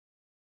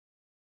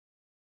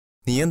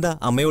നീ എന്താ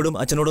അമ്മയോടും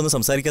അച്ഛനോടൊന്നും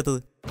സംസാരിക്കാത്തത്?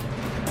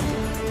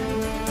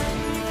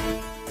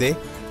 ദേ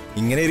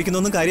ഇങ്ങനെ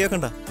ഇരിക്കുന്നൊന്നും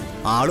കാര്യമാക്കണ്ട.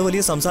 ആള്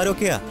വലിയ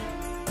സംസാരമൊക്കെയാ.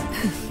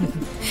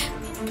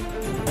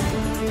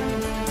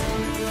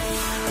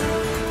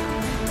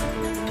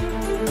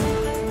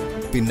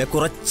 പിന്നെ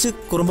കുറച്ച്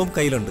കുറുമ്പും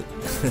കയ്യിലുണ്ട്.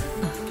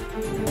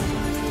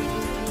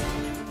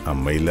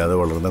 അമ്മയില്ലാതെ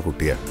വളർന്ന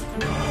കുട്ടിയാ,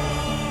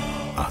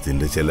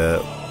 അതിന്റെ ചില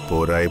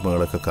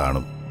പോരായ്മകളൊക്കെ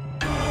കാണും.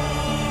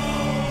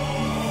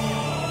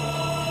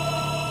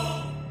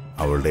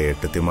 അവളുടെ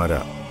ഏട്ടത്തിമാരാ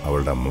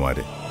അവളുടെ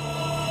അമ്മമാര്.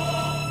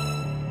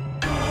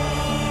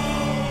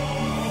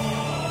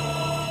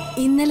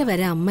 ഇന്നലെ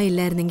വരെ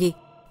അമ്മയില്ലായിരുന്നെങ്കിൽ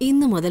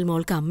ഇന്നു മുതൽ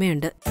മോൾക്ക്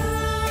അമ്മയുണ്ട്.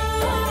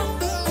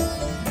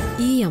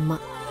 ഈ അമ്മ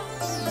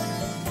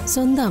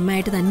സ്വന്തം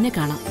അമ്മയായിട്ട് തന്നെ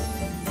കാണാം.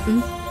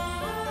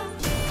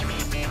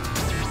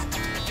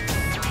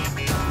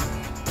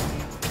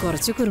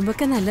 കുറച്ചു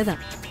കുറുമ്പൊക്കെ നല്ലതാ.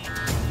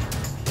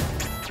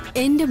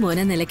 എന്റെ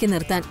മോനെ നിലയ്ക്ക്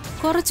നിർത്താൻ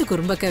കുറച്ചു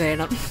കുറുമ്പൊക്കെ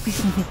വേണം.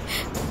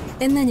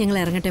 എന്നാ ഞങ്ങൾ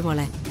ഇറങ്ങട്ടെ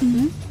മോളെ.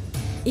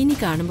 ഇനി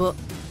കാണുമ്പോ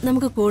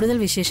നമുക്ക് കൂടുതൽ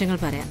വിശേഷങ്ങൾ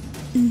പറയാം.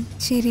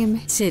 ശരി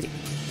അമ്മേ. ശരി.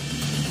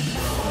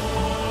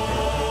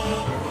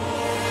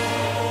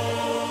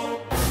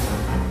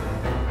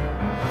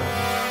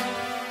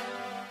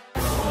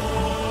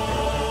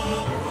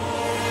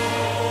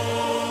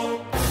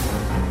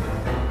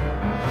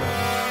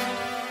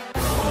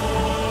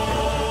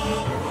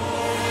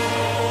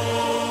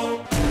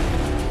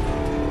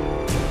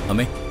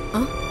 അമ്മേ,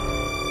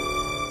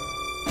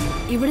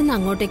 ഇവിടുന്ന്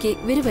അങ്ങോട്ടേക്ക്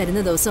ഇവര്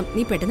വരുന്ന ദിവസം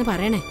നീ പെട്ടെന്ന്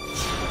പറയണേ.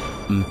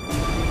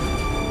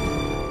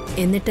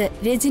 എന്നിട്ട്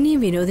രജനിയും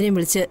വിനോദിനെയും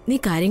വിളിച്ച് നീ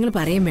കാര്യങ്ങൾ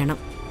പറയും വേണം.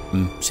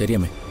 ശരി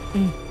അമ്മേ.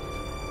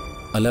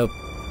 അല്ല,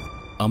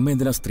 അമ്മ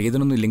എന്തിനാ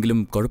സ്ത്രീധനൊന്നും ഇല്ലെങ്കിലും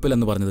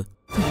കുഴപ്പമില്ലെന്ന് പറഞ്ഞത്?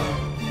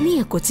 നീ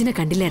ആ കൊച്ചിനെ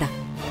കണ്ടില്ലേടാ?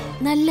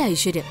 നല്ല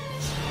ഐശ്വര്യം.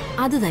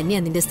 അത്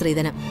തന്നെയാ നിന്റെ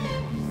സ്ത്രീധനം.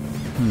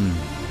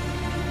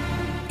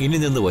 ഇനി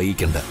നിന്ന്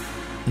വൈകിക്കണ്ട.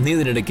 നീ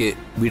ഇതിനിടയ്ക്ക്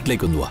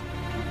വീട്ടിലേക്കൊന്നു വാ.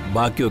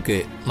 ബാക്കിയൊക്കെ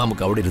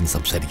നമുക്ക് അവിടെ ഇരുന്ന്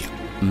സംസാരിക്കാം.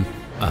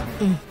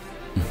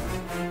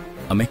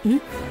 അമ്മേ,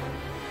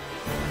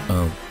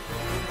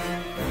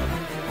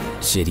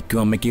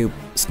 ശരിക്കും അമ്മയ്ക്ക്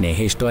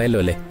സ്നേഹം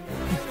ഇഷ്ടമായല്ലോ അല്ലേ?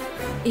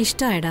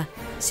 ഇഷ്ടായടാ,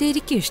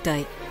 ശരിക്കും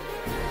ഇഷ്ടായി.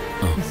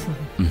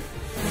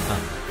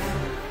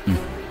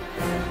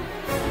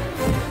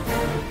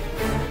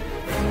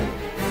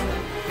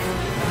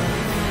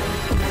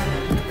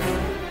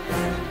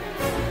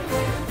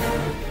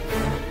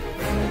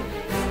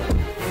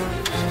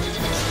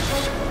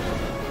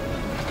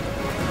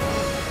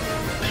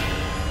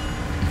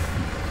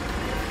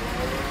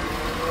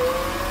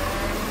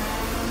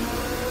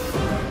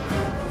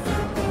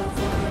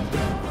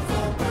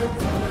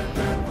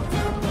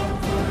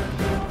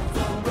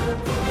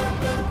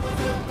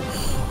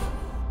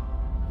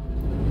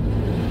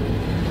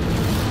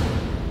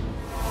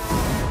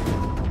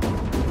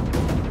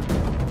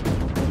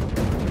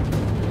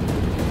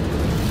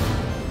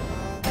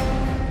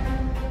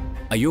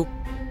 അയ്യോ,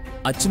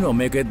 അച്ഛനും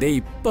അമ്മയൊക്കെ ദേ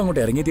ഇപ്പം അങ്ങോട്ട്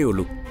ഇറങ്ങിയതേ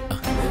ഉള്ളൂ.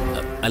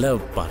 അല്ല,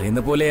 പറയുന്ന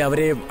പോലെ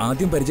അവരെ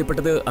ആദ്യം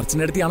പരിചയപ്പെട്ടത്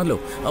അർച്ചനടുത്തിയാണല്ലോ.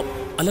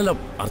 അല്ലല്ലോ,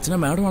 അർച്ചന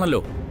മാഡം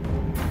ആണല്ലോ.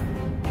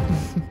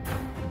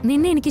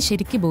 നിന്നെ എനിക്ക്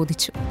ശരിക്കും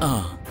ബോധിച്ചു.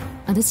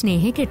 അത്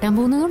സ്നേഹയെ കെട്ടാൻ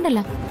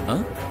പോകുന്നതുകൊണ്ടല്ല,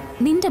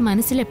 നിന്റെ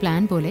മനസ്സിലെ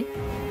പ്ലാൻ പോലെ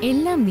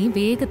എല്ലാം നീ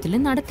വേഗത്തിൽ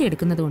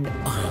നടത്തിയെടുക്കുന്നതുകൊണ്ട്.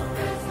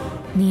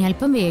 നീ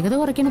അല്പം വേഗത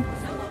കുറയ്ക്കണം.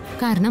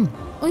 കാരണം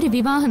ഒരു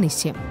വിവാഹ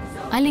നിശ്ചയം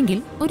അല്ലെങ്കിൽ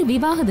ഒരു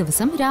വിവാഹ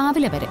ദിവസം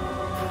രാവിലെ വരെ,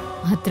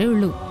 അത്രേ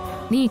ഉള്ളൂ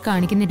നീ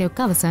കാണിക്കുന്നതിന്റെ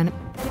ഒക്കെ അവസാനം.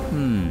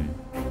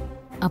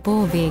 അപ്പോ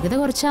വേഗത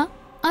കുറച്ചാ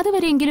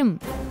അതുവരെയെങ്കിലും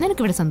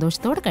നിനക്കിവിടെ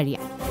സന്തോഷത്തോടെ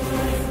കഴിയാം.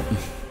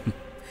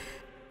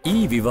 ഈ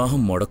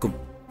വിവാഹം മുടക്കും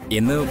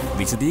എന്ന്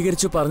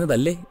വിശദീകരിച്ചു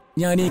പറഞ്ഞതല്ലേ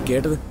ഞാൻ ഈ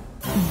കേട്ടത്?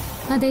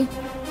 അതെ,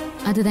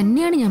 അത്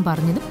തന്നെയാണ് ഞാൻ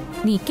പറഞ്ഞതും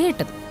നീ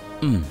കേട്ടത്.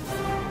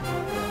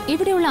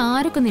 ഇവിടെയുള്ള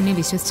ആരൊക്കെ നിന്നെ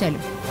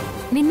വിശ്വസിച്ചാലും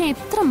നിന്നെ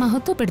എത്ര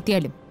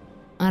മഹത്വപ്പെടുത്തിയാലും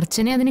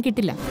അർച്ചനെ അതിന്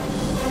കിട്ടില്ല.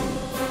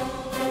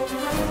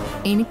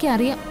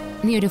 എനിക്കറിയാം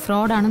നീ ഒരു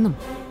ഫ്രോഡാണെന്നും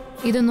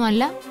ഇതൊന്നും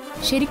അല്ല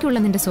ശരിക്കുള്ള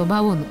നിന്റെ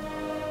സ്വഭാവമൊന്നും.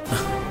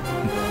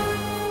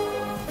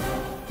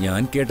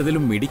 ഞാൻ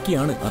കേട്ടതിലും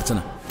മിടുക്കിയാണ് അർച്ചന.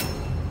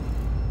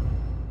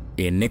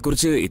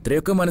 എന്നെക്കുറിച്ച്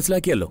ഇത്രയൊക്കെ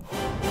മനസ്സിലാക്കിയല്ലോ.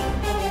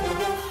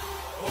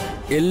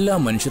 എല്ലാ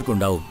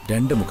മനുഷ്യർക്കുണ്ടാവും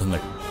രണ്ട് മുഖങ്ങൾ.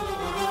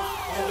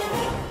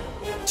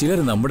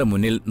 ചിലർ നമ്മുടെ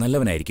മുന്നിൽ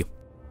നല്ലവനായിരിക്കും,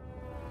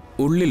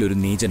 ഉള്ളിലൊരു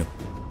നീചനും.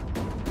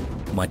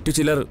 മറ്റു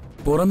ചിലർ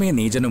പുറമേ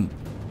നീചനും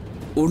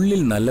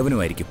ഉള്ളിൽ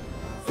നല്ലവനുമായിരിക്കും.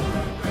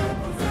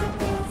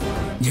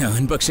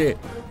 ഞാൻ പക്ഷേ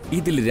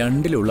ഇതിൽ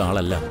രണ്ടിലുള്ള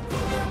ആളല്ല.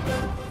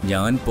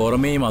 ഞാൻ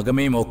പുറമേയും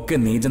അകമേയും ഒക്കെ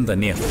നീചൻ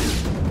തന്നെയാണ്.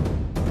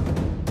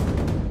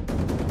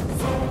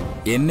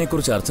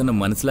 എന്നെക്കുറിച്ച് അർച്ചന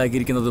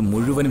മനസ്സിലാക്കിയിരിക്കുന്നത്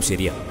മുഴുവനും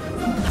ശരിയാ.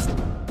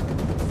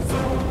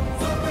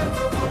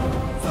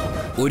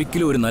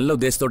 ഒരിക്കലും ഒരു നല്ല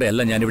ഉദ്ദേശത്തോടെ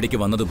അല്ല ഞാൻ ഇവിടേക്ക്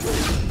വന്നതും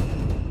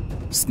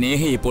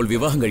സ്നേഹയെ ഇപ്പോൾ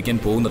വിവാഹം കഴിക്കാൻ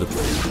പോകുന്നതും.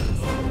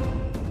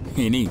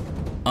 ഇനി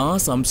ആ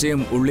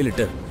സംശയം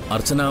ഉള്ളിലിട്ട്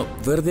അർച്ചന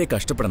വെറുതെ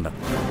കഷ്ടപ്പെടണ്ട.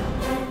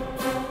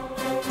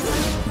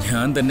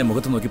 ഞാൻ തന്നെ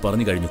മുഖത്ത് നോക്കി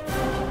പറഞ്ഞു കഴിഞ്ഞു,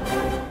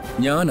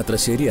 ഞാൻ അത്ര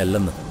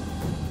ശരിയല്ലെന്ന്.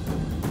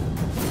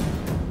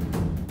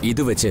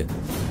 ഇത് വെച്ച്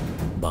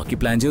ബാക്കി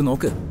പ്ലാൻ ചെയ്ത്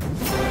നോക്ക്.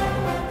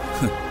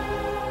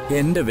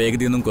 എന്റെ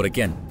വേഗതയൊന്നും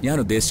കുറയ്ക്കാൻ ഞാൻ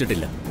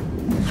ഉദ്ദേശിച്ചിട്ടില്ല.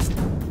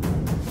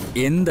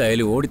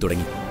 എന്തായാലും ഓടി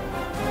തുടങ്ങി.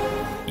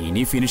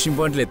 ഇനി ഫിനിഷിംഗ്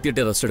പോയിന്റിൽ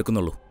എത്തിയിട്ട് റെസ്റ്റ്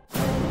എടുക്കുന്നുള്ളൂ.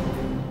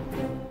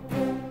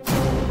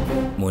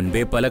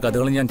 മുൻപേ പല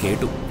കഥകളും ഞാൻ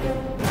കേട്ടു.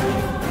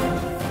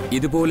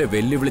 ഇതുപോലെ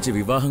വെല്ലുവിളിച്ച്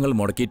വിവാഹങ്ങൾ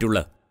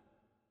മുടക്കിയിട്ടുള്ള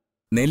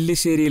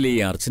നെല്ലിശ്ശേരിയിലെ ഈ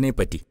അർച്ചനയെ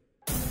പറ്റി.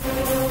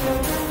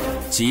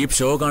 ചീപ്പ്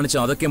ഷോ കാണിച്ച്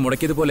അതൊക്കെ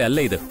മുടക്കിയതുപോലെ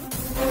അല്ല ഇത്.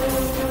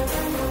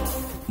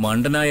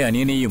 മണ്ടനായ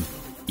അനിയനെയും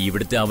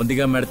ഇവിടുത്തെ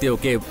അവന്തിക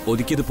മേടത്തെയൊക്കെ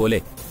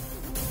ഒതുക്കിയതുപോലെ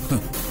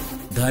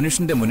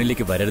ധനുഷിന്റെ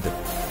മുന്നിലേക്ക് വരരുത്.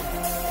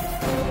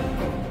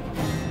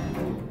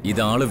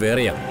 ഇതാള്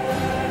വേറെയാ.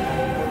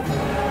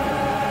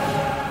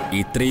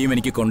 ഇത്രയും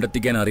എനിക്ക്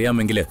കൊണ്ടെത്തിക്കാൻ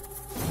അറിയാമെങ്കിൽ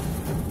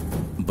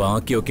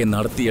ബാക്കിയൊക്കെ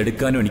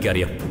നടത്തിയെടുക്കാനും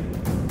എനിക്കറിയാം.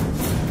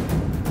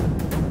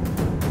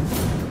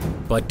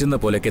 പറ്റുന്ന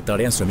പോലെയൊക്കെ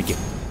തടയാൻ ശ്രമിക്കും.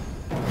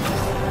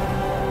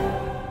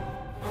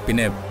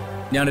 പിന്നെ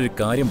ഞാനൊരു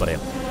കാര്യം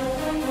പറയാം.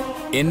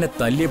 എന്നെ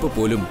തല്ലിയപ്പോ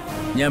പോലും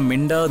ഞാൻ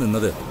മിണ്ടാതെ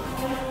നിന്നത്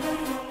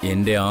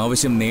എന്റെ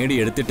ആവശ്യം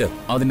നേടിയെടുത്തിട്ട്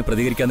അതിന്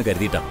പ്രതികരിക്കാന്ന്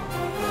കരുതിയിട്ടാ.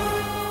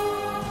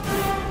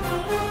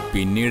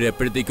 പിന്നീട്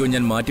എപ്പോഴത്തേക്കോ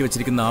ഞാൻ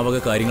മാറ്റിവെച്ചിരിക്കുന്ന ആ വക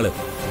കാര്യങ്ങള്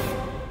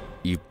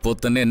ഇപ്പോ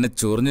തന്നെ എന്നെ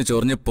ചൊറിഞ്ഞ്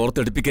ചൊറിഞ്ഞ്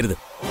പുറത്തെടുപ്പിക്കരുത്.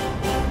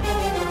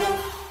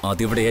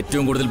 അതിവിടെ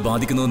ഏറ്റവും കൂടുതൽ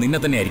ബാധിക്കുന്നത് നിന്നെ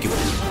തന്നെ ആയിരിക്കും.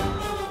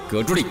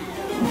 കേട്ടുടി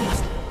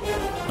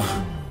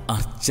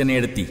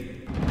അർച്ചനയെടുത്തി.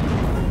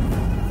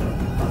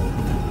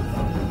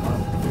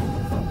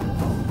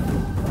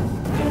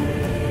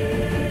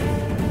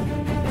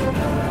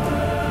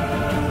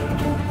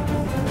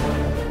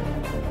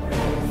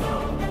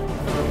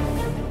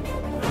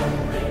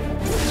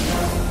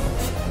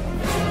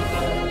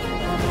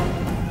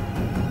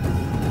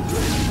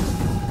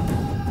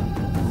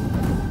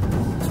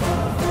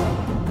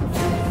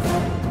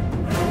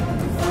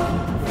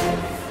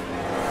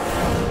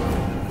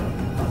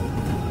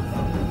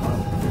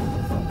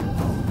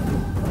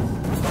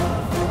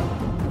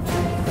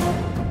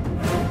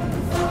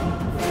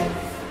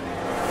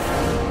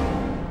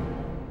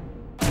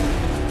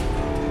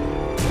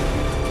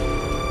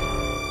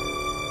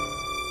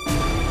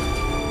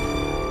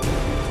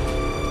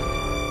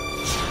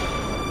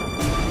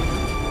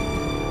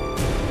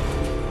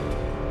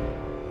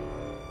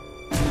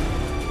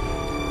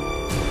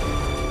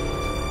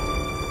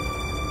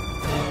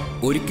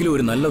 ഒരിക്കലും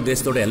ഒരു നല്ല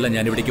ഉദ്ദേശത്തോടെ അല്ല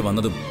ഞാൻ ഇവിടേക്ക്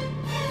വന്നതും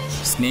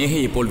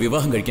സ്നേഹയെ ഇപ്പോൾ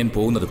വിവാഹം കഴിക്കാൻ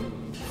പോകുന്നതും.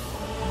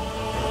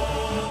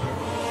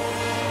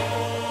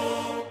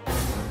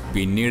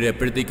 പിന്നീട്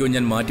എപ്പോഴത്തേക്കോ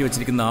ഞാൻ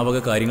മാറ്റിവെച്ചിരിക്കുന്ന ആ വക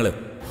കാര്യങ്ങള്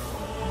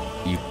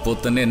ഇപ്പോ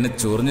തന്നെ എന്നെ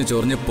ചൊറിഞ്ഞ്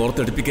ചൊറിഞ്ഞ്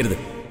പുറത്തെടുപ്പിക്കരുത്.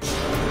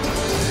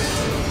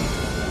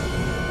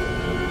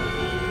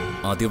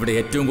 അതിവിടെ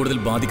ഏറ്റവും കൂടുതൽ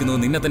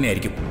ബാധിക്കുന്നത് നിന്നെ തന്നെ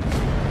ആയിരിക്കും.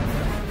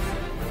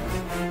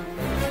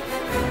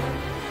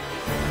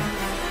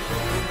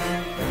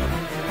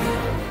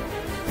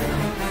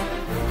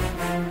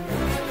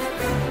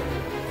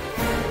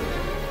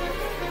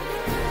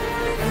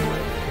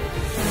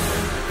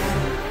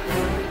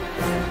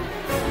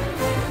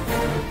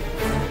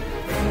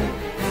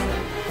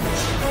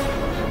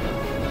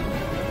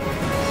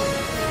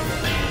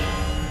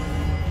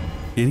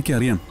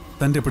 എനിക്കറിയാം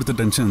തൻ്റെ ഇപ്പോഴത്തെ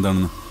ടെൻഷൻ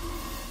എന്താണെന്ന്.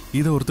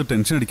 ഇതോർത്ത്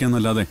ടെൻഷൻ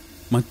അടിക്കാന്നല്ലാതെ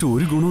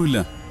മറ്റൊരു ഗുണവുമില്ല.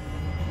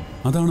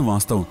 അതാണ്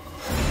വാസ്തവം.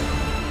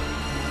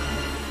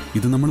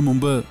 ഇത് നമ്മൾ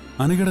മുമ്പ്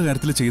അനഘയുടെ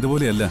കാര്യത്തിൽ ചെയ്ത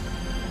പോലെയല്ല.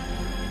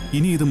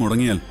 ഇനി ഇത്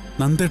മുടങ്ങിയാൽ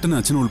നന്ദേട്ടനും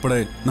അച്ഛനും ഉൾപ്പെടെ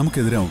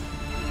നമുക്കെതിരാവും.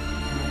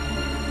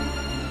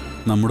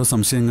 നമ്മുടെ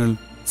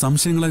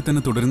സംശയങ്ങളായി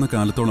തന്നെ തുടരുന്ന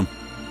കാലത്തോളം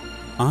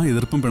ആ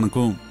എതിർപ്പും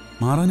പിണക്കവും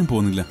മാറാനും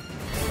പോകുന്നില്ല.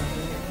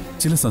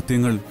 ചില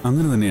സത്യങ്ങൾ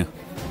അങ്ങനെ തന്നെയാ.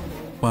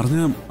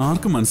 പറഞ്ഞാൽ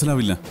ആർക്കും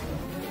മനസ്സിലാവില്ല.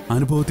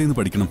 അനുഭവത്തിൽ നിന്ന്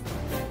പഠിക്കണം.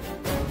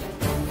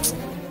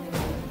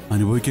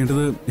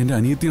 അനുഭവിക്കേണ്ടത് എന്റെ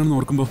അനിയത്തിയാണെന്ന്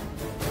ഓർക്കുമ്പോ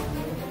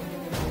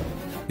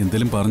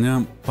എന്തേലും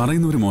പറഞ്ഞാൽ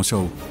പറയുന്നവര്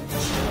മോശമാവും.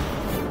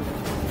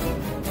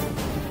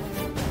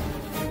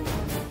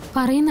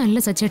 പറയുന്നല്ല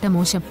സച്ചേട്ട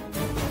മോശം.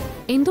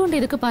 എന്തുകൊണ്ട്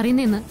ഇതൊക്കെ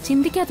പറയുന്നതെന്ന്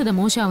ചിന്തിക്കാത്തത്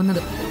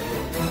മോശമാവുന്നത്.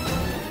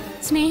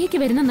 സ്നേഹിക്ക്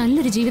വരുന്ന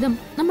നല്ലൊരു ജീവിതം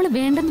നമ്മൾ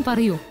വേണ്ടെന്ന്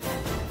പറയൂ.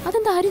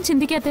 അതെന്താ ആരും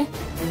ചിന്തിക്കാത്തെ?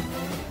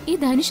 ഈ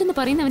ധനുഷ് എന്ന്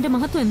പറയുന്നവന്റെ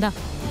മഹത്വം എന്താ?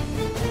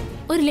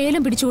 ഒരു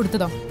ലേലം പിടിച്ചു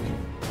കൊടുത്തതോ?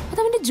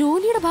 അതവന്റെ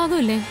ജോലിയുടെ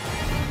ഭാഗമല്ലേ?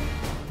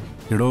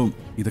 എടോ,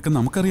 ഇതൊക്കെ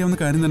നമുക്കറിയാവുന്ന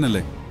കാര്യം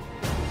തന്നെയല്ലേ.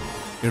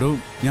 എടോ,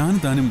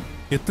 ഞാനും താനും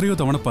എത്രയോ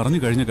തവണ പറഞ്ഞു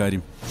കഴിഞ്ഞ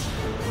കാര്യം.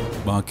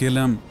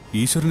 ബാക്കിയെല്ലാം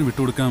ഈശ്വരന്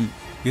വിട്ടുകൊടുക്കാം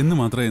എന്ന്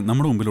മാത്രമേ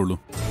നമ്മുടെ മുമ്പിലുള്ളൂ.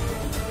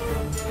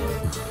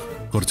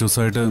 കുറച്ചു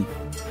ദിവസമായിട്ട്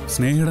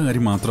സ്നേഹയുടെ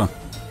കാര്യം മാത്രം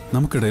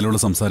നമുക്കിടയിലുള്ള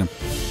സംസാരം.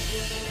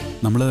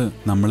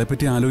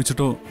 നമ്മളെപ്പറ്റി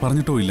ആലോചിച്ചിട്ടോ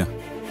പറഞ്ഞിട്ടോ ഇല്ല.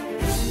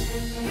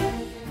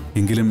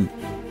 എങ്കിലും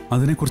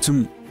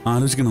അതിനെക്കുറിച്ചും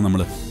ആലോചിക്കണം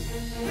നമ്മൾ.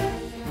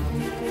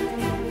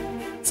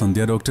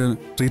 സന്ധ്യ ഡോക്ടർ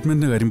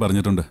ട്രീറ്റ്മെന്റിന്റെ കാര്യം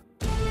പറഞ്ഞിട്ടുണ്ട്.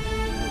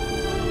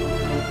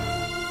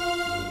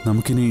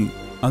 നമുക്കിനി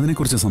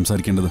അതിനെക്കുറിച്ച്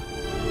സംസാരിക്കേണ്ടത്.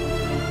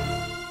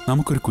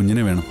 നമുക്കൊരു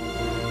കുഞ്ഞിനെ വേണം.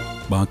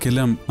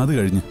 ബാക്കിയെല്ലാം അത്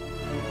കഴിഞ്ഞ്.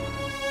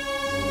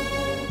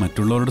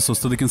 മറ്റുള്ളവരുടെ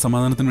സ്വസ്ഥതയ്ക്കും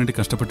സമാധാനത്തിനു വേണ്ടി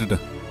കഷ്ടപ്പെട്ടിട്ട്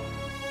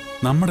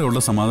നമ്മുടെ ഉള്ള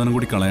സമാധാനം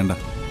കൂടി കളയണ്ട.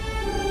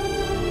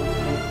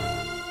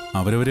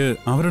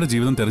 അവരുടെ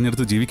ജീവിതം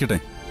തിരഞ്ഞെടുത്ത് ജീവിക്കട്ടെ.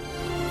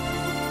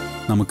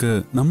 നമുക്ക്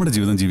നമ്മുടെ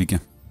ജീവിതം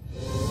ജീവിക്കാം.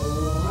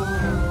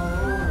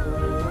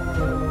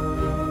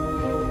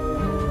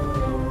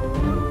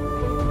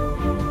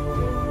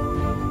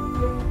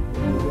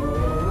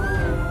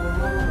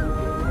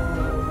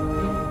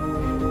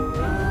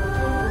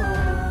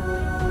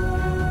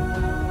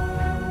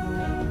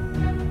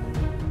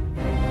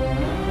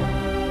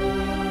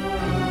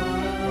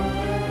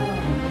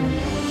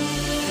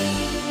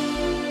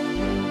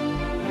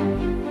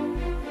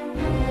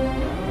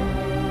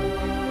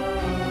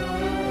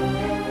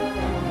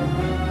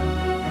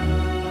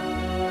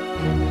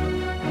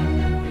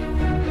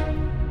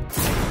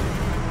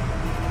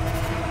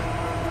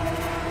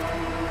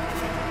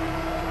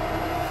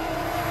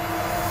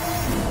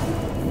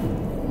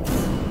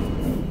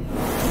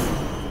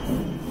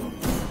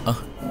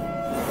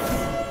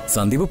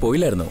 സന്ദീപ്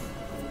പോയില്ലായിരുന്നോ?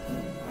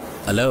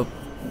 അല്ല,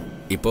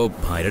 ഇപ്പോ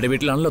ഭാര്യയുടെ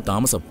വീട്ടിലാണല്ലോ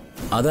താമസം.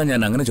 അതാ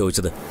ഞാൻ അങ്ങനെ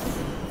ചോദിച്ചത്.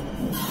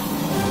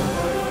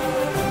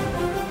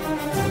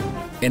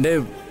 എന്റെ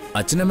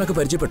അച്ഛനമ്മയൊക്കെ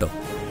പരിചയപ്പെട്ടോ?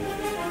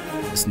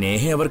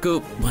 സ്നേഹ അവർക്ക്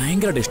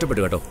ഭയങ്കരമായിട്ട്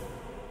ഇഷ്ടപ്പെട്ടു കേട്ടോ.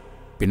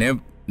 പിന്നെ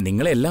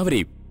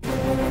നിങ്ങളെല്ലാവരെയും.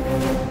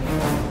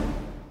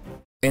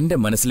 എന്റെ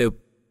മനസ്സിൽ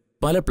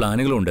പല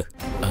പ്ലാനുകളുണ്ട്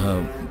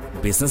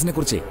ബിസിനസിനെ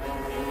കുറിച്ചേ.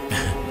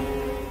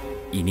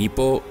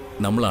 ഇനിയിപ്പോ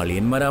നമ്മൾ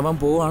അളിയന്മാരാവാൻ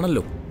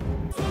പോവാണല്ലോ.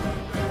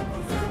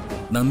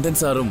 നന്ദൻ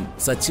സാറും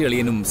സച്ചി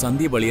അളിയനും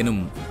സന്ദീപ് അളിയനും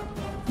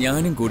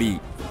ഞാനും കൂടി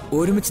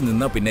ഒരുമിച്ച്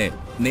നിന്നാ പിന്നെ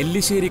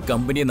നെല്ലിശ്ശേരി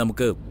കമ്പനിയെ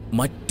നമുക്ക്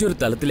മറ്റൊരു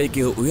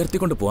തലത്തിലേക്ക്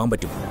ഉയർത്തിക്കൊണ്ട് പോകാൻ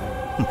പറ്റും.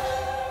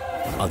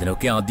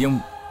 അതിനൊക്കെ ആദ്യം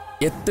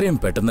എത്രയും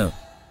പെട്ടെന്ന്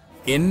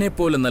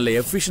എന്നെപ്പോലെ നല്ല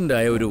എഫിഷ്യന്റ്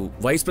ആയ ഒരു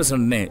വൈസ്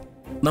പ്രസിഡന്റിനെ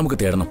നമുക്ക്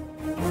തേടണം.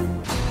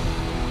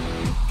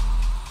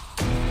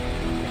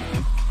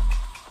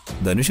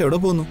 ധനുഷ് എവിടെ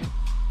പോകുന്നു?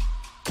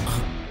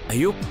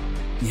 അയ്യോ,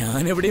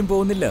 ഞാൻ എവിടെയും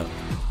പോകുന്നില്ല.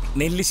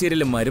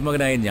 നെല്ലിശ്ശേരിയിലെ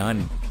മരുമകനായ ഞാൻ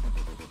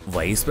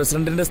വൈസ്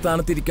പ്രസിഡന്റിന്റെ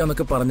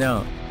സ്ഥാനത്തിരിക്കാന്നൊക്കെ പറഞ്ഞ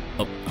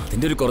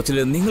അതിന്റെ ഒരു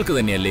കുറച്ചില് നിങ്ങൾക്ക്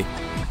തന്നെയല്ലേ?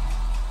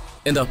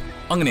 എന്താ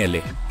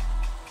അങ്ങനെയല്ലേ?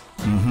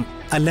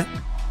 അല്ല,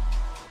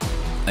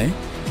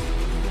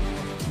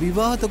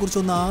 വിവാഹത്തെ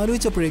കുറിച്ചൊന്ന്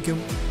ആലോചിച്ചപ്പോഴേക്കും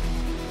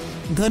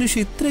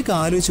ധനുഷ് ഇത്രയൊക്കെ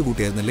ആലോചിച്ചു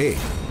കൂട്ടിയായിരുന്നല്ലേ?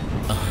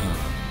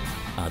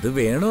 അത്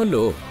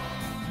വേണമല്ലോ.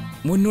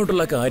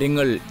 മുന്നോട്ടുള്ള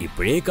കാര്യങ്ങൾ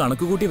ഇപ്പോഴേ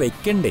കണക്കുകൂട്ടി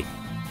വെക്കണ്ടേ?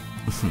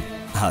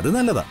 അത്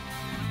നല്ലതാ.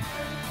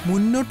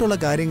 മുന്നോട്ടുള്ള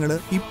കാര്യങ്ങൾ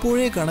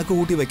ഇപ്പോഴേ കണക്ക്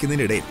കൂട്ടി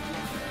വെക്കുന്നതിനിടയിൽ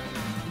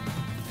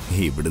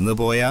ഇവിടുന്ന്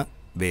പോയാ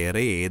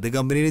വേറെ ഏത്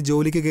കമ്പനിയിൽ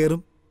ജോലിക്ക്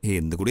കയറും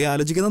എന്നുകൂടി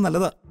ആലോചിക്കുന്നത്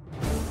നല്ലതാ.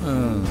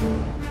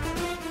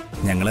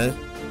 ഞങ്ങള്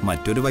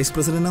മറ്റൊരു വൈസ്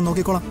പ്രസിഡന്റിനെ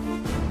നോക്കിക്കോളാം.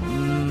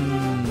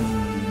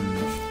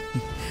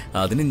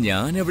 അതിന്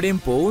ഞാൻ എവിടെയും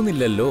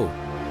പോകുന്നില്ലല്ലോ.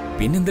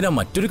 പിന്നെന്തിനാ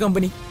മറ്റൊരു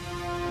കമ്പനി?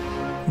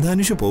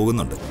 ധനുഷ്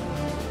പോകുന്നുണ്ട്.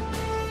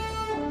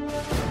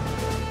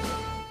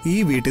 ഈ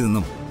വീട്ടിൽ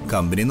നിന്നും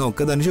കമ്പനി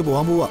നോക്ക ധനുഷ്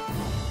പോവാൻ പോവാ.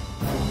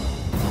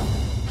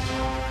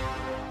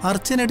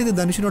 അർച്ചനായിട്ട് ഇത്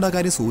ധനുഷിനോട് ആ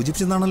കാര്യം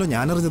സൂചിപ്പിച്ചെന്നാണല്ലോ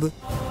ഞാൻ അറിഞ്ഞത്.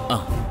 ആ,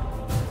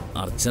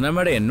 അർച്ചന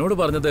മേഡം എന്നോട്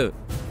പറഞ്ഞത്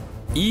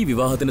ഈ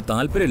വിവാഹത്തിന്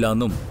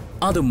താല്പര്യമില്ലെന്നും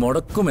അത്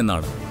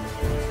മുടക്കുമെന്നാണ്.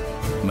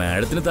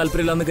 മാഡത്തിന്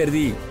താല്പര്യമില്ലെന്ന്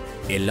കരുതി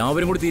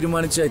എല്ലാവരും കൂടി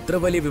തീരുമാനിച്ച ഇത്ര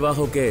വലിയ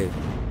വിവാഹമൊക്കെ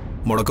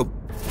മുടക്കും.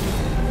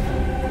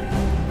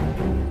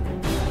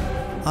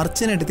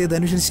 അർച്ചനായിട്ട്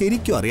ധനുഷിന്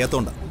ശരിക്കും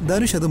അറിയാത്തോണ്ടാ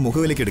ധനുഷ് അത്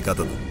മുഖവിലേക്ക്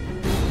എടുക്കാത്തത്.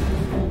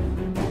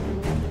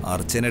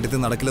 അർച്ചനായിട്ട്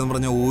നടക്കില്ലെന്ന്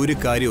പറഞ്ഞ ഒരു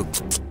കാര്യവും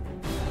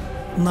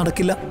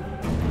നടക്കില്ല.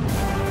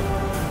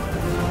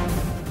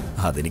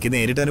 അതെനിക്ക്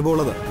നേരിട്ട്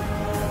അനുഭവമുള്ളത്.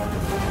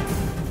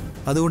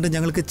 അതുകൊണ്ട്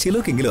ഞങ്ങൾക്ക്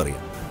ചിലർക്കെങ്കിലും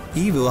അറിയാം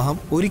ഈ വിവാഹം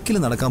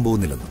ഒരിക്കലും നടക്കാൻ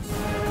പോകുന്നില്ലെന്ന്.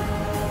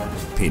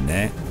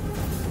 പിന്നെ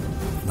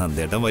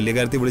നന്ദേട്ടൻ വലിയ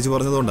കാര്യത്തിൽ വിളിച്ചു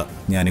പറഞ്ഞതുകൊണ്ടാ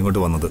ഞാനിങ്ങോട്ട്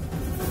വന്നത്.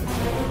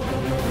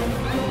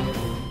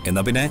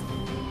 എന്നാ പിന്നെ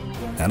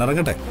ഞാൻ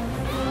ഇറങ്ങട്ടെ.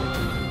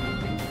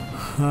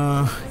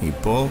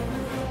 ഇപ്പോ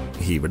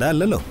ഇവിടെ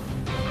അല്ലല്ലോ,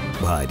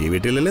 ഭാര്യ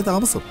വീട്ടിലല്ലേ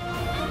താമസം.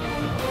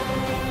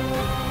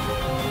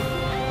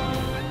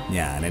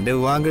 ഞാൻ എന്റെ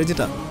വിവാഹം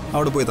കഴിച്ചിട്ടാ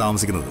അവിടെ പോയി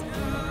താമസിക്കുന്നത്.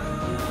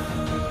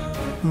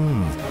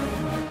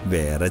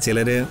 വേറെ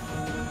ചിലര്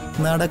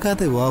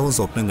നടക്കാത്ത വിവാഹവും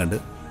സ്വപ്നം കണ്ട്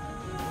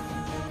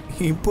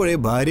ഇപ്പോഴേ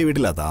ഭാര്യ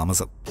വീട്ടിലാ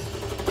താമസം.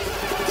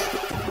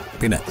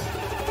 പിന്നെ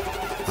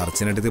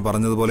അർച്ചനടുത്ത്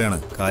പറഞ്ഞതുപോലെയാണ്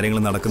കാര്യങ്ങൾ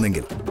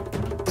നടക്കുന്നെങ്കിൽ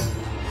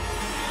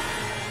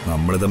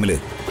നമ്മൾ തമ്മിൽ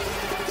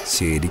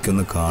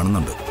ശരിക്കൊന്ന്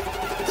കാണുന്നുണ്ട്.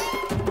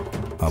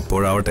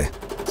 അപ്പോഴാവട്ടെ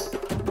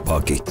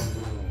ബാക്കി.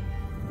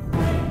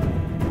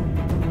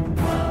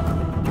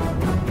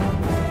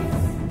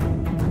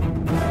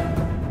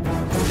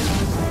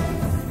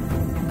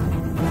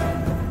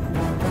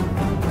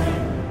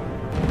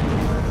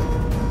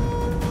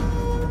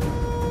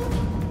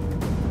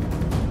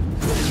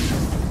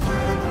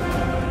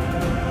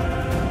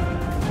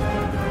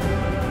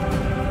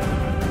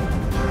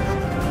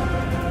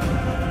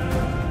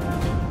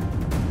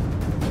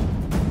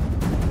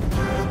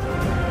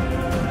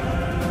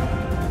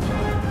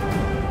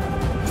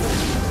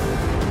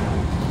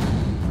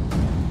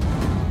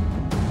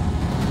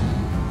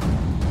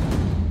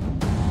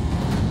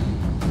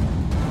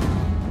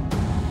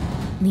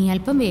 നീ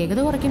അല്പം വേഗത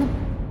കുറയ്ക്കണം.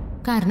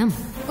 കാരണം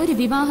ഒരു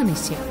വിവാഹ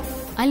നിശ്ചയം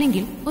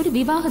അല്ലെങ്കിൽ ഒരു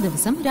വിവാഹ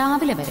ദിവസം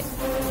രാവിലെ വരെ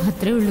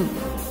അത്രേ ഉള്ളൂ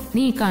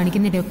നീ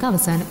കാണിക്കുന്നതിൻ്റെയൊക്കെ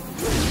അവസാനം.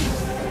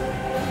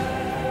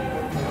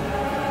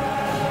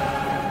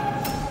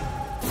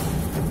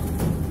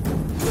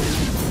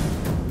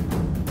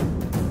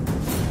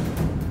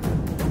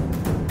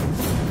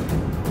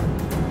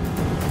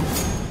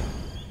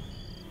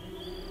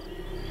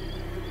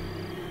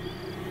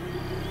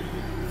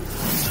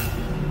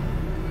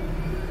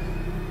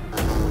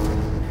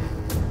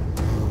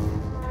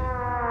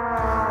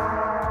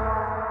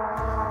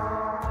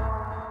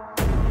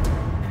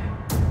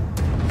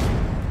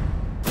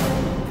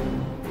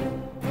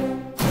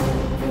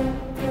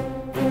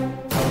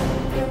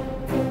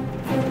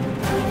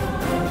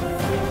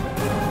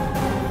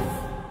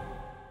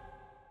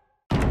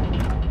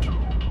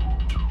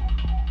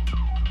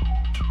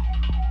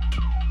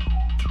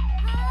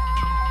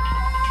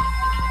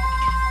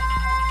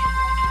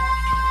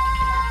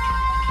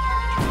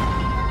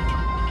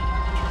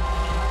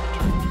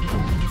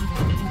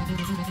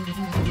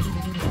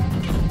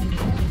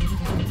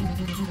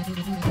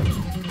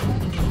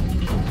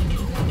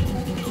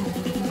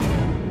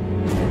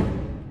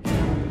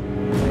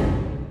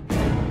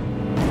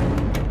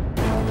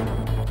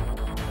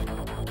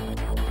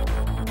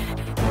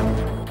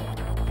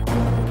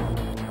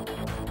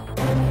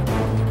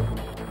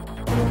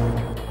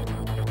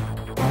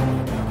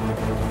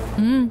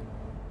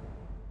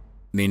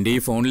 നിന്റെ ഈ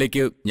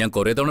ഫോണിലേക്ക് ഞാൻ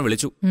കുറെ തവണ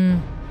വിളിച്ചു.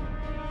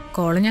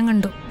 കോള് ഞാൻ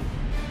കണ്ടു.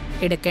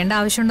 എടുക്കേണ്ട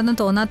ആവശ്യമുണ്ടെന്ന്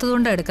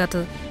തോന്നാത്തതുകൊണ്ടാണ്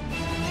എടുക്കാത്തത്.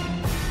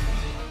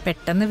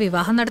 പെട്ടെന്ന്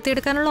വിവാഹം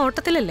നടത്തിയെടുക്കാനുള്ള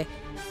ഓട്ടത്തിലല്ലേ.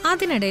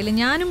 അതിനിടയിൽ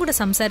ഞാനും കൂടെ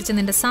സംസാരിച്ച്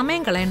നിന്റെ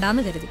സമയം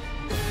കളയണ്ടാന്ന് കരുതി.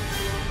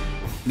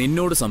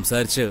 നിന്നോട്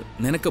സംസാരിച്ച്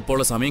നിനക്കിപ്പോൾ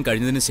സമയം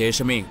കഴിഞ്ഞതിന്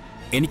ശേഷമേ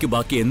എനിക്ക്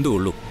ബാക്കി എന്തും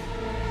ഉള്ളൂ.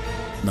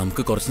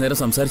 നമുക്ക് കുറച്ചുനേരം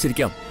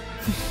സംസാരിച്ചിരിക്കാം.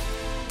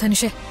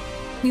 ധനുഷേ,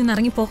 നീ ഒന്ന്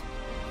ഇറങ്ങിപ്പോ.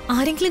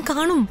 ആരെങ്കിലും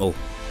കാണും. ഓ,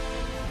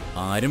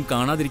 ആരും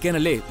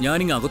കാണാതിരിക്കാനല്ലേ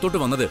ഞാനിങ്ങ് അകത്തോട്ട്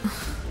വന്നത്.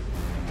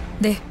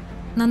 ദേ,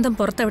 നന്ദൻ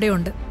പുറത്തെവിടെയോ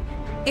ഉണ്ട്.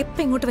 എപ്പ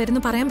ഇങ്ങോട്ട്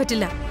വരുന്നു പറയാൻ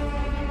പറ്റില്ല.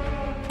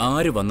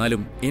 ആര്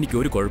വന്നാലും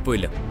എനിക്കൊരു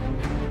കുഴപ്പമില്ല.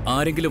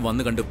 ആരെങ്കിലും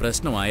വന്നു കണ്ട്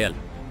പ്രശ്നമായാൽ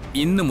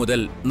ഇന്നു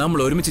മുതൽ നമ്മൾ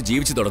ഒരുമിച്ച്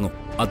ജീവിച്ചു തുടങ്ങും.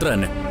 അത്ര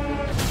തന്നെ.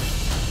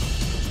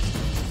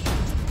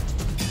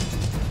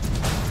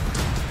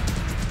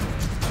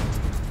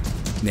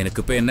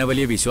 നിനക്കിപ്പോ എന്നെ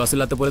വലിയ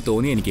വിശ്വാസമില്ലാത്ത പോലെ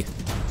തോന്നി എനിക്ക്.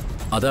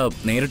 അതാ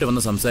നേരിട്ട്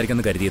വന്ന്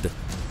സംസാരിക്കാന്ന് കരുതിയത്.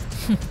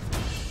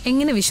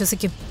 എങ്ങനെ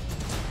വിശ്വസിക്കും?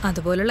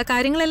 അതുപോലുള്ള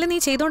കാര്യങ്ങളല്ലേ നീ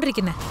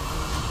ചെയ്തോണ്ടിരിക്കുന്നെ.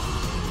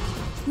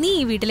 നീ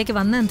ഈ വീട്ടിലേക്ക്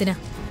വന്ന എന്തിനാ?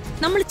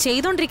 നമ്മൾ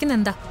ചെയ്തോണ്ടിരിക്കുന്ന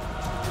എന്താ?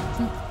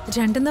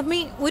 രണ്ടും തമ്മി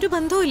ഒരു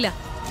ബന്ധവുമില്ല.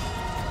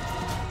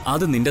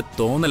 അത് നിന്റെ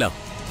തോന്നലാ.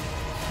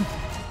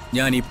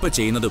 ഞാൻ ഇപ്പൊ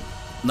ചെയ്യുന്നതും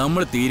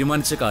നമ്മൾ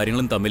തീരുമാനിച്ച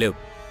കാര്യങ്ങളും തമ്മില്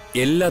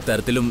എല്ലാ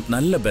തരത്തിലും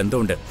നല്ല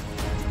ബന്ധമുണ്ട്.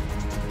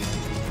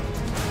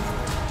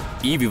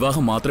 ഈ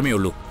വിവാഹം മാത്രമേ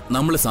ഉള്ളൂ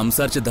നമ്മൾ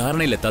സംസാരിച്ച്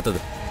ധാരണയിലെത്താത്തത്.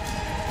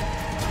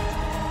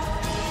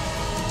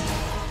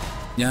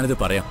 ഞാനിത്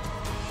പറയാം,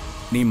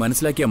 നീ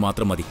മനസ്സിലാക്കിയാൽ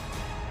മാത്രം മതി.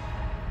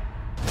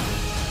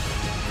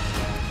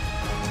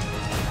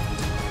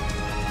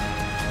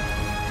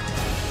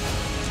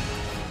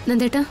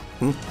 നന്ദേട്ടാ,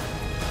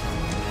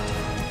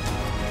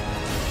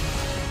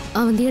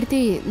 അവന്തിയടുത്ത്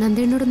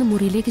നന്ദേണ്ണോടൊന്ന്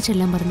മുറിയിലേക്ക്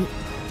ചെല്ലാൻ പറഞ്ഞു.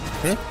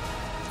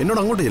 എന്നോട്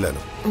അങ്ങോട്ട്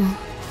ചെല്ലാനോ?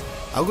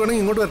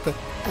 അവക്കാണെങ്കിൽ ഇങ്ങോട്ട് വരട്ടെ.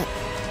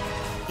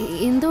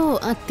 എന്തോ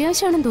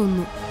അത്യാവശ്യമാണെന്ന്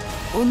തോന്നുന്നു.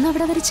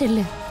 ഒന്നവിടെ വരെ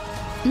ചെല്ലേ.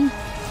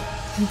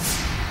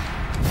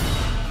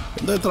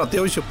 എന്താ ഇത്ര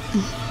അത്യാവശ്യം?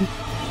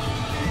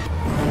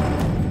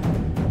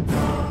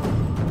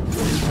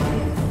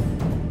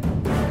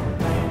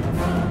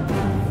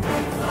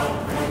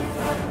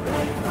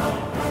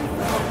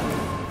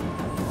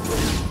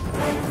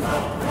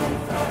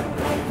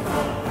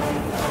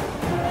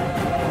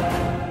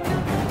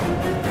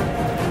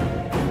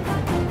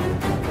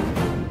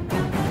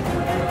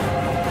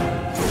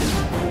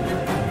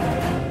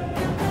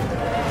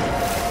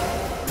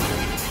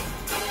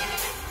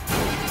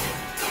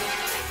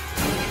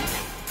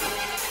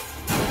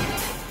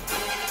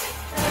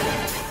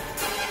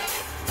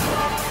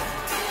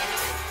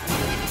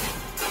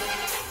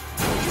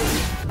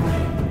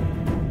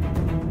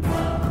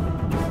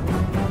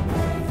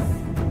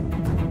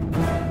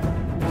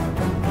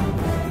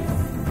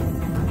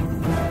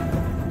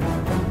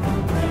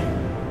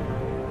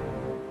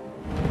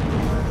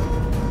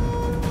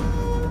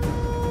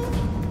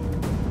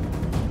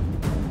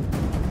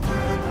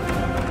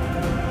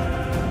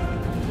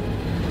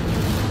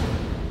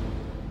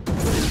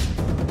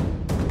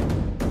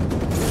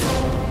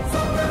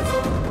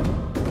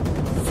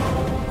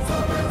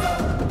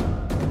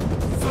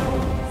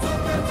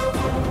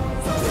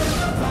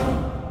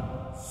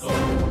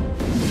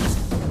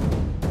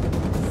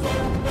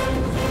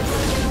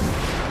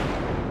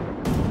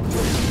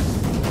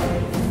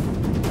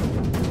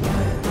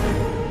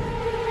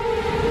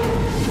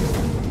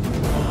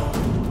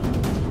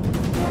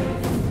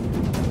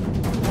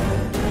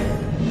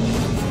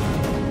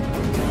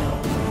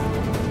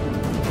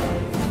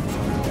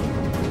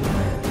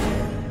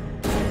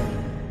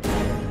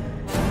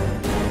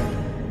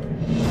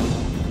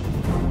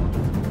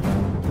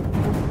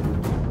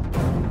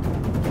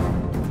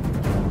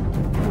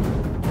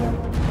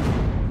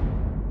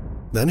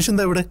 ധനുഷ്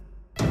എന്താ ഇവിടെ?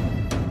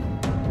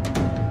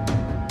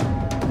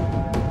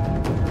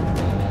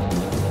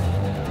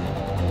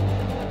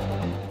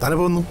 താനെ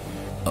പോന്നു?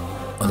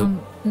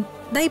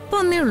 ഇപ്പൊ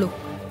ഒന്നേ ഉള്ളൂ.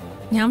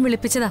 ഞാൻ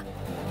വിളിപ്പിച്ചതാ.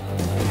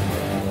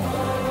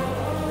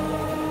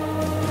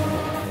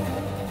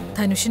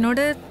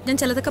 ധനുഷിനോട് ഞാൻ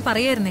ചിലതൊക്കെ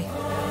പറയായിരുന്നേ,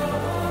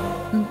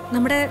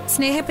 നമ്മുടെ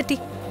സ്നേഹയെപ്പറ്റി.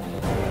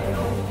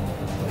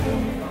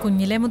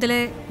 കുഞ്ഞിലെ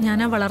മുതലേ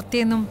ഞാനാ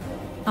വളർത്തിയെന്നും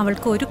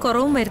അവൾക്ക് ഒരു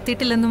കുറവും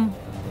വരുത്തിയിട്ടില്ലെന്നും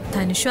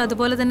ധനുഷു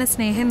അതുപോലെ തന്നെ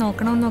സ്നേഹം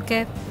നോക്കണമെന്നൊക്കെ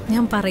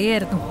ഞാൻ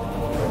പറയായിരുന്നു.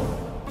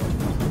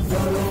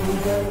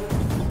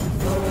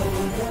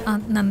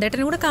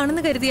 നന്ദേട്ടനും കൂടെ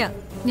കാണുന്ന കരുതിയാ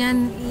ഞാൻ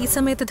ഈ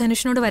സമയത്ത്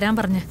ധനുഷിനോട് വരാൻ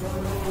പറഞ്ഞേ.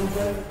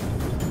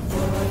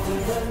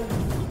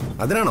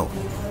 അതിനാണോ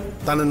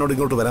താൻ എന്നോട്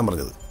ഇങ്ങോട്ട് വരാൻ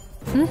പറഞ്ഞത്?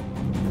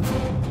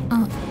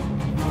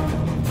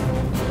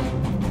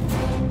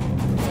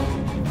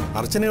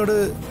 അർച്ചനയോട്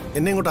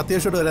എന്നെ ഇങ്ങോട്ട്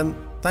അത്യാവശ്യമായിട്ട് വരാൻ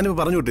താനിപ്പോ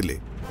പറഞ്ഞു വിട്ടില്ലേ?